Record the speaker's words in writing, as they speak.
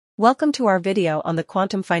Welcome to our video on the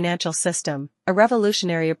quantum financial system, a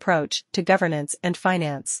revolutionary approach to governance and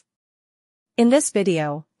finance. In this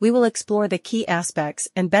video, we will explore the key aspects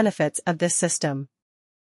and benefits of this system.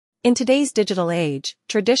 In today's digital age,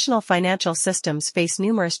 traditional financial systems face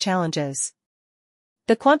numerous challenges.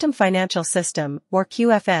 The quantum financial system, or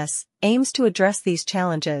QFS, aims to address these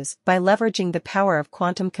challenges by leveraging the power of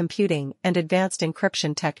quantum computing and advanced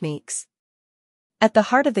encryption techniques. At the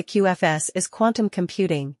heart of the QFS is quantum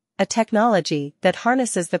computing, a technology that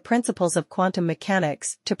harnesses the principles of quantum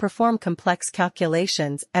mechanics to perform complex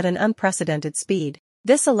calculations at an unprecedented speed.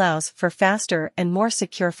 This allows for faster and more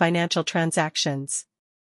secure financial transactions.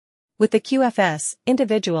 With the QFS,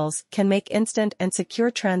 individuals can make instant and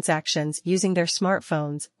secure transactions using their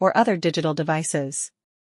smartphones or other digital devices.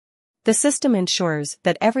 The system ensures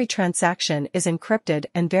that every transaction is encrypted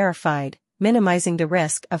and verified, minimizing the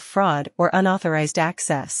risk of fraud or unauthorized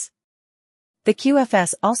access. The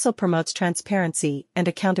QFS also promotes transparency and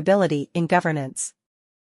accountability in governance.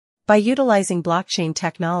 By utilizing blockchain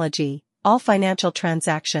technology, all financial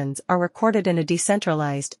transactions are recorded in a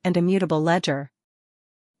decentralized and immutable ledger.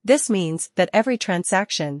 This means that every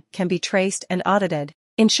transaction can be traced and audited,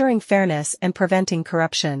 ensuring fairness and preventing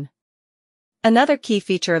corruption. Another key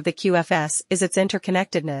feature of the QFS is its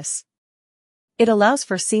interconnectedness. It allows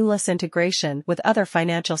for seamless integration with other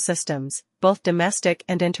financial systems, both domestic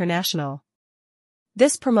and international.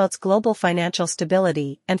 This promotes global financial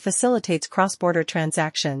stability and facilitates cross-border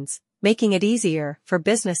transactions, making it easier for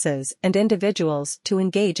businesses and individuals to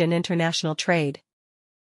engage in international trade.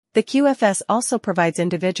 The QFS also provides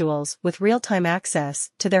individuals with real-time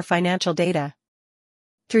access to their financial data.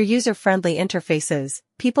 Through user-friendly interfaces,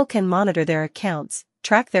 people can monitor their accounts,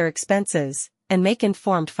 track their expenses, and make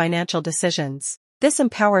informed financial decisions. This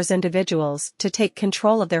empowers individuals to take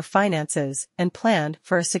control of their finances and plan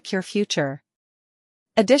for a secure future.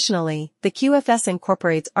 Additionally, the QFS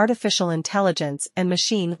incorporates artificial intelligence and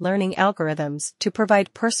machine learning algorithms to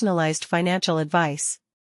provide personalized financial advice.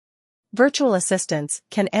 Virtual assistants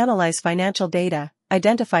can analyze financial data,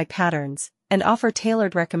 identify patterns, and offer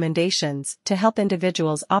tailored recommendations to help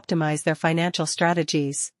individuals optimize their financial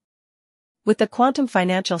strategies. With the quantum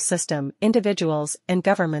financial system, individuals and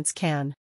governments can